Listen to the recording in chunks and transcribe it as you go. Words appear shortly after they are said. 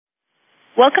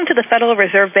Welcome to the Federal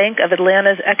Reserve Bank of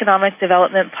Atlanta's Economic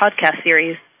Development podcast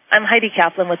series. I'm Heidi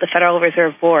Kaplan with the Federal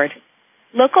Reserve Board.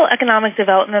 Local economic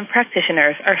development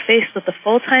practitioners are faced with the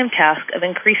full-time task of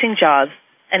increasing jobs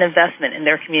and investment in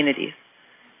their communities.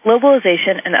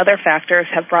 Globalization and other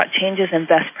factors have brought changes in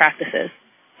best practices,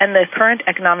 and the current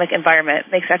economic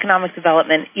environment makes economic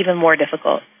development even more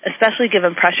difficult, especially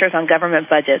given pressures on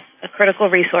government budgets, a critical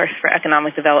resource for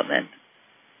economic development.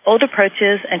 Old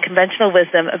approaches and conventional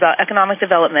wisdom about economic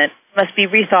development must be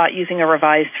rethought using a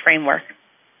revised framework.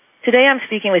 Today I'm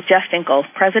speaking with Jeff Finkel,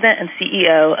 President and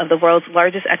CEO of the world's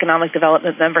largest economic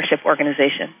development membership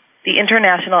organization, the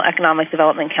International Economic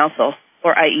Development Council,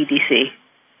 or IEDC.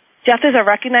 Jeff is a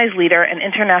recognized leader and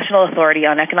international authority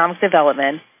on economic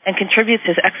development and contributes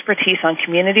his expertise on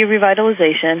community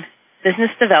revitalization, business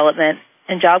development,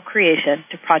 and job creation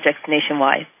to projects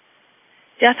nationwide.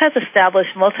 Jeff has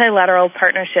established multilateral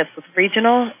partnerships with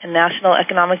regional and national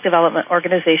economic development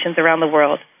organizations around the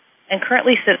world and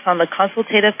currently sits on the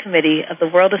Consultative Committee of the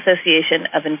World Association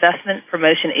of Investment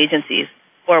Promotion Agencies,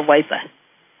 or WIPA.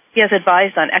 He has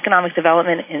advised on economic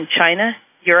development in China,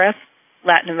 Europe,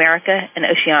 Latin America, and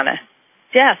Oceania.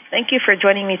 Jeff, thank you for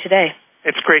joining me today.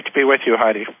 It's great to be with you,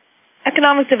 Heidi.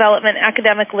 Economic development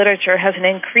academic literature has an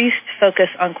increased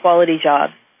focus on quality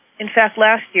jobs. In fact,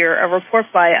 last year, a report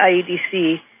by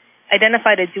IEDC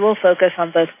identified a dual focus on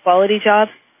both quality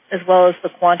jobs as well as the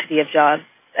quantity of jobs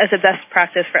as a best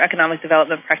practice for economic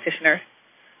development practitioners.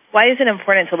 Why is it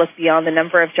important to look beyond the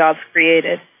number of jobs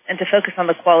created and to focus on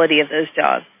the quality of those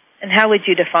jobs? And how would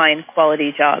you define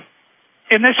quality jobs?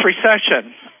 In this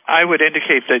recession, I would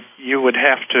indicate that you would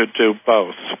have to do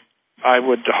both. I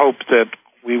would hope that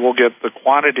we will get the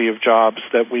quantity of jobs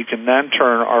that we can then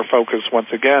turn our focus once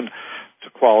again to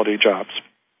quality jobs.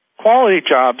 Quality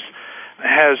jobs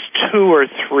has two or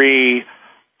three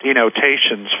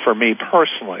denotations for me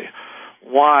personally.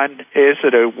 One, is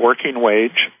it a working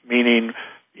wage, meaning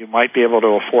you might be able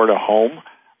to afford a home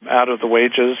out of the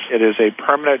wages? It is a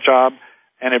permanent job,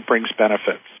 and it brings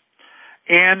benefits.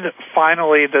 And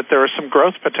finally, that there is some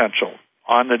growth potential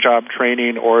on the job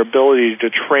training or ability to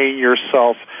train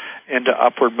yourself into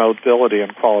upward mobility in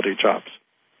quality jobs.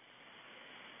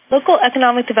 Local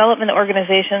economic development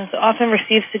organizations often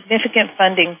receive significant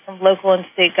funding from local and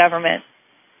state governments,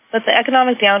 but the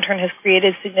economic downturn has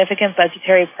created significant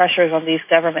budgetary pressures on these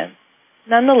governments.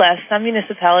 Nonetheless, some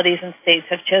municipalities and states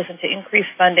have chosen to increase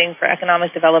funding for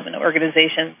economic development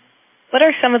organizations. What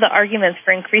are some of the arguments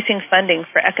for increasing funding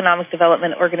for economic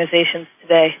development organizations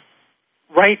today?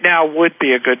 Right now would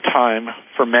be a good time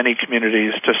for many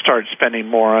communities to start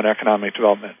spending more on economic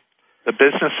development. The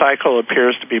business cycle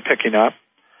appears to be picking up.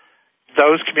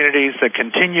 Those communities that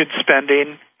continued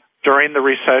spending during the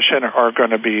recession are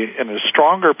going to be in a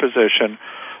stronger position,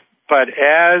 but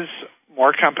as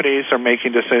more companies are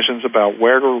making decisions about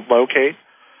where to locate,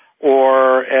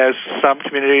 or as some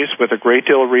communities with a great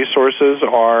deal of resources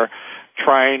are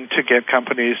trying to get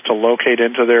companies to locate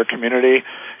into their community,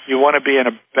 you want to be in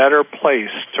a better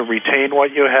place to retain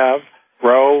what you have,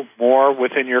 grow more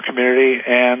within your community,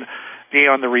 and be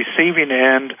on the receiving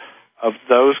end of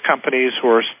those companies who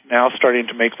are now starting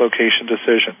to make location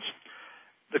decisions.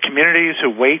 The communities who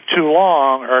wait too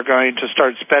long are going to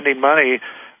start spending money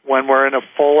when we're in a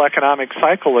full economic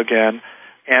cycle again,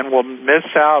 and will miss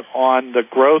out on the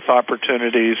growth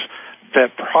opportunities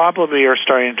that probably are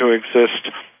starting to exist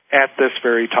at this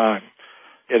very time.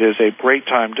 It is a great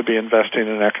time to be investing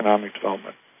in economic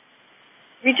development.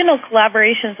 Regional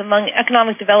collaborations among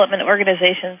economic development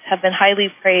organizations have been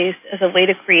highly praised as a way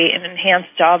to create and enhance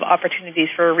job opportunities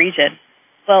for a region,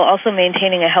 while also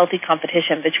maintaining a healthy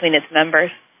competition between its members.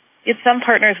 Yet some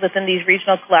partners within these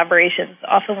regional collaborations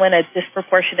often win a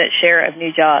disproportionate share of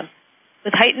new jobs.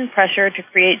 With heightened pressure to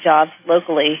create jobs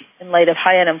locally in light of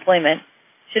high unemployment,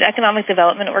 should economic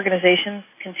development organizations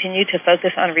continue to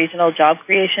focus on regional job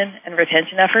creation and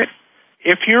retention efforts?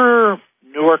 If you're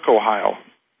Newark, Ohio,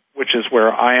 which is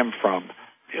where I am from,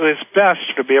 it is best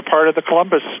to be a part of the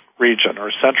Columbus region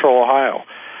or Central Ohio.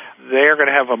 They are going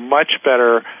to have a much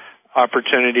better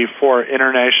opportunity for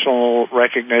international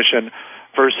recognition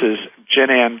versus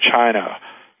Jinan, China,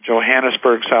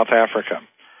 Johannesburg, South Africa.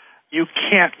 You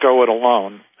can't go it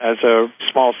alone as a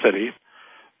small city.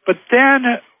 But then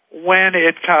when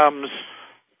it comes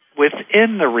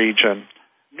within the region,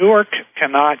 Newark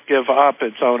cannot give up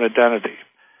its own identity.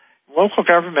 Local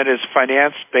government is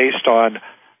financed based on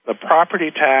the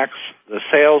property tax, the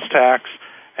sales tax,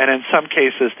 and in some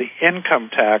cases the income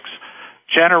tax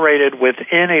generated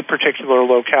within a particular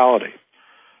locality.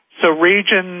 So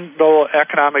regional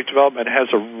economic development has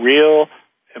a real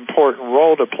important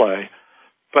role to play,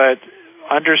 but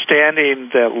understanding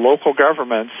that local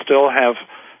governments still have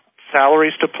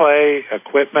salaries to pay,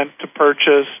 equipment to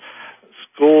purchase,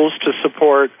 schools to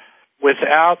support.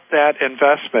 Without that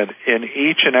investment in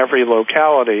each and every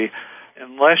locality,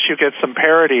 unless you get some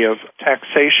parity of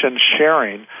taxation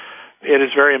sharing, it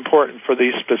is very important for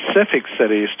these specific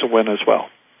cities to win as well.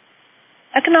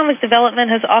 Economic development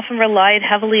has often relied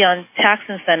heavily on tax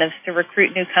incentives to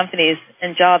recruit new companies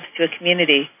and jobs to a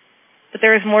community. But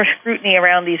there is more scrutiny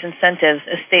around these incentives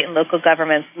as state and local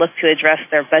governments look to address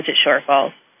their budget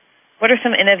shortfalls. What are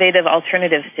some innovative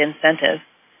alternatives to incentives?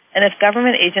 And if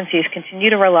government agencies continue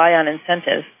to rely on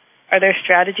incentives, are there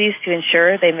strategies to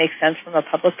ensure they make sense from a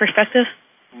public perspective?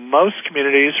 Most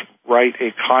communities write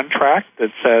a contract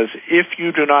that says if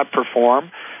you do not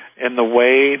perform in the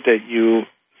way that you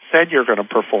said you're going to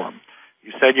perform,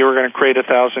 you said you were going to create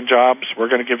 1,000 jobs,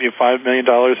 we're going to give you $5 million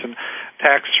in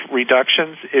tax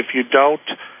reductions. If you don't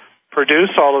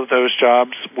produce all of those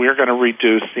jobs, we're going to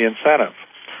reduce the incentive.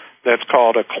 That's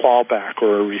called a clawback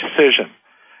or a rescission.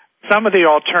 Some of the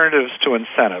alternatives to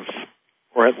incentives,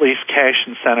 or at least cash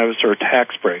incentives or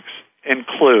tax breaks,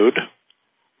 include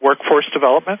workforce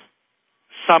development.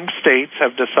 Some states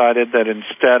have decided that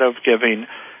instead of giving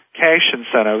cash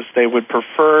incentives, they would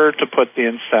prefer to put the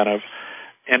incentive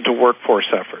into workforce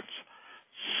efforts,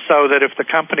 so that if the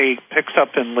company picks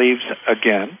up and leaves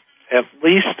again, at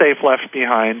least they've left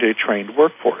behind a trained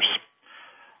workforce.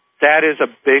 That is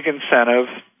a big incentive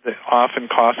that often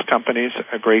costs companies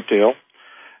a great deal.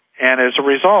 And as a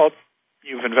result,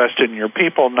 you've invested in your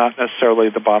people, not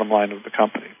necessarily the bottom line of the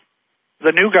company.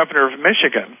 The new governor of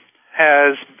Michigan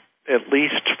has, at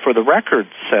least for the record,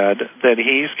 said that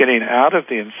he's getting out of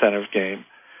the incentive game.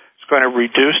 He's going to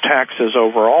reduce taxes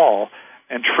overall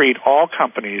and treat all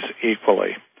companies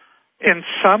equally. In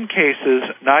some cases,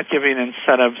 not giving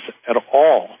incentives at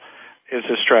all is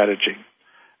a strategy.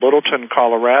 Littleton,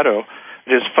 Colorado,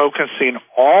 is focusing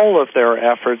all of their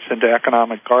efforts into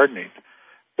economic gardening.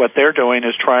 What they're doing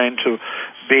is trying to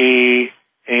be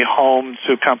a home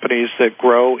to companies that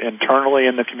grow internally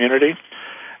in the community.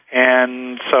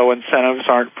 And so incentives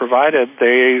aren't provided.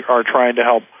 They are trying to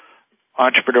help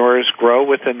entrepreneurs grow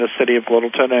within the city of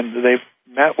Littleton, and they've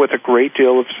met with a great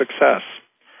deal of success.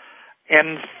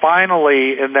 And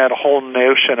finally, in that whole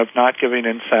notion of not giving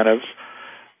incentives,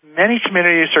 many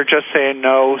communities are just saying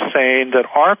no, saying that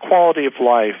our quality of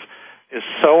life is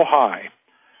so high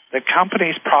that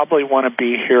companies probably want to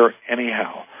be here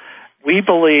anyhow. We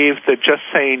believe that just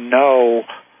saying no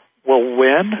will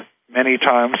win many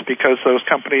times because those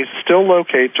companies still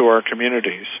locate to our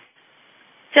communities.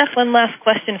 Jeff, one last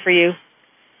question for you.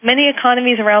 Many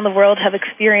economies around the world have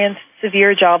experienced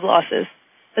severe job losses,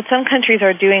 but some countries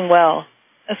are doing well.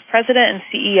 As president and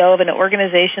CEO of an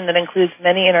organization that includes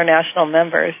many international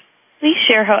members, please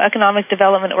share how economic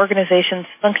development organizations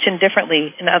function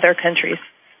differently in other countries.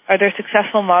 Are there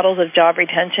successful models of job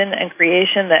retention and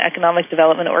creation that economic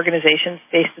development organizations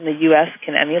based in the U.S.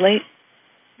 can emulate?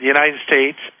 The United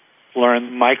States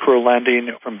learned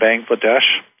micro-lending from Bangladesh.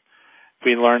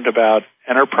 We learned about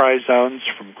enterprise zones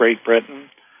from Great Britain.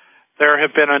 There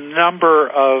have been a number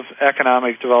of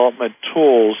economic development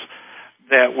tools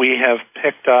that we have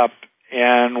picked up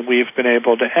and we've been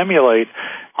able to emulate.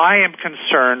 I am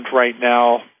concerned right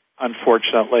now,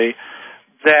 unfortunately,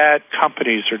 that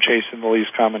companies are chasing the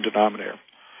least common denominator.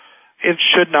 It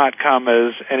should not come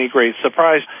as any great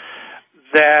surprise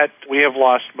that we have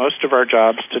lost most of our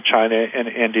jobs to China and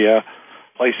India,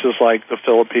 places like the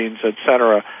Philippines,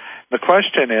 etc. The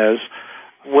question is,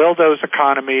 will those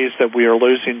economies that we are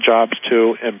losing jobs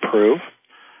to improve?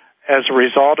 As a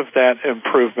result of that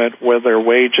improvement, will their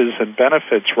wages and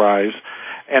benefits rise?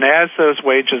 And as those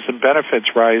wages and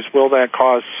benefits rise, will that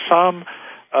cause some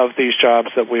of these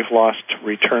jobs that we've lost to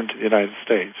return to the United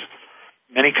States?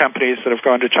 Many companies that have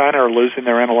gone to China are losing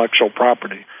their intellectual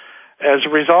property. As a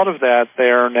result of that, they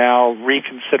are now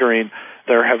reconsidering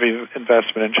their heavy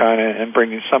investment in China and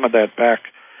bringing some of that back.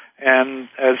 And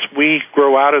as we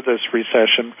grow out of this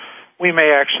recession, we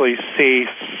may actually see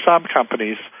some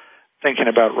companies thinking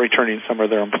about returning some of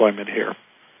their employment here.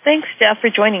 Thanks, Jeff,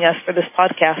 for joining us for this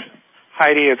podcast.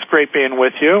 Heidi, it's great being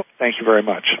with you. Thank you very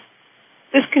much.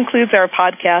 This concludes our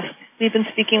podcast. We've been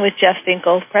speaking with Jeff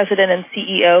Finkel, President and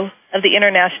CEO of the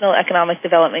International Economic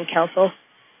Development Council.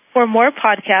 For more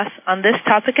podcasts on this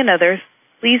topic and others,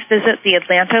 please visit the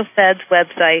Atlanta Fed's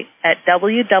website at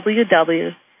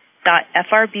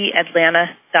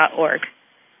www.frbatlanta.org.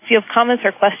 If you have comments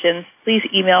or questions, please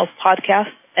email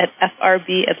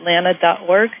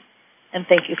podcast@frbatlanta.org. And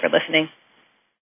thank you for listening.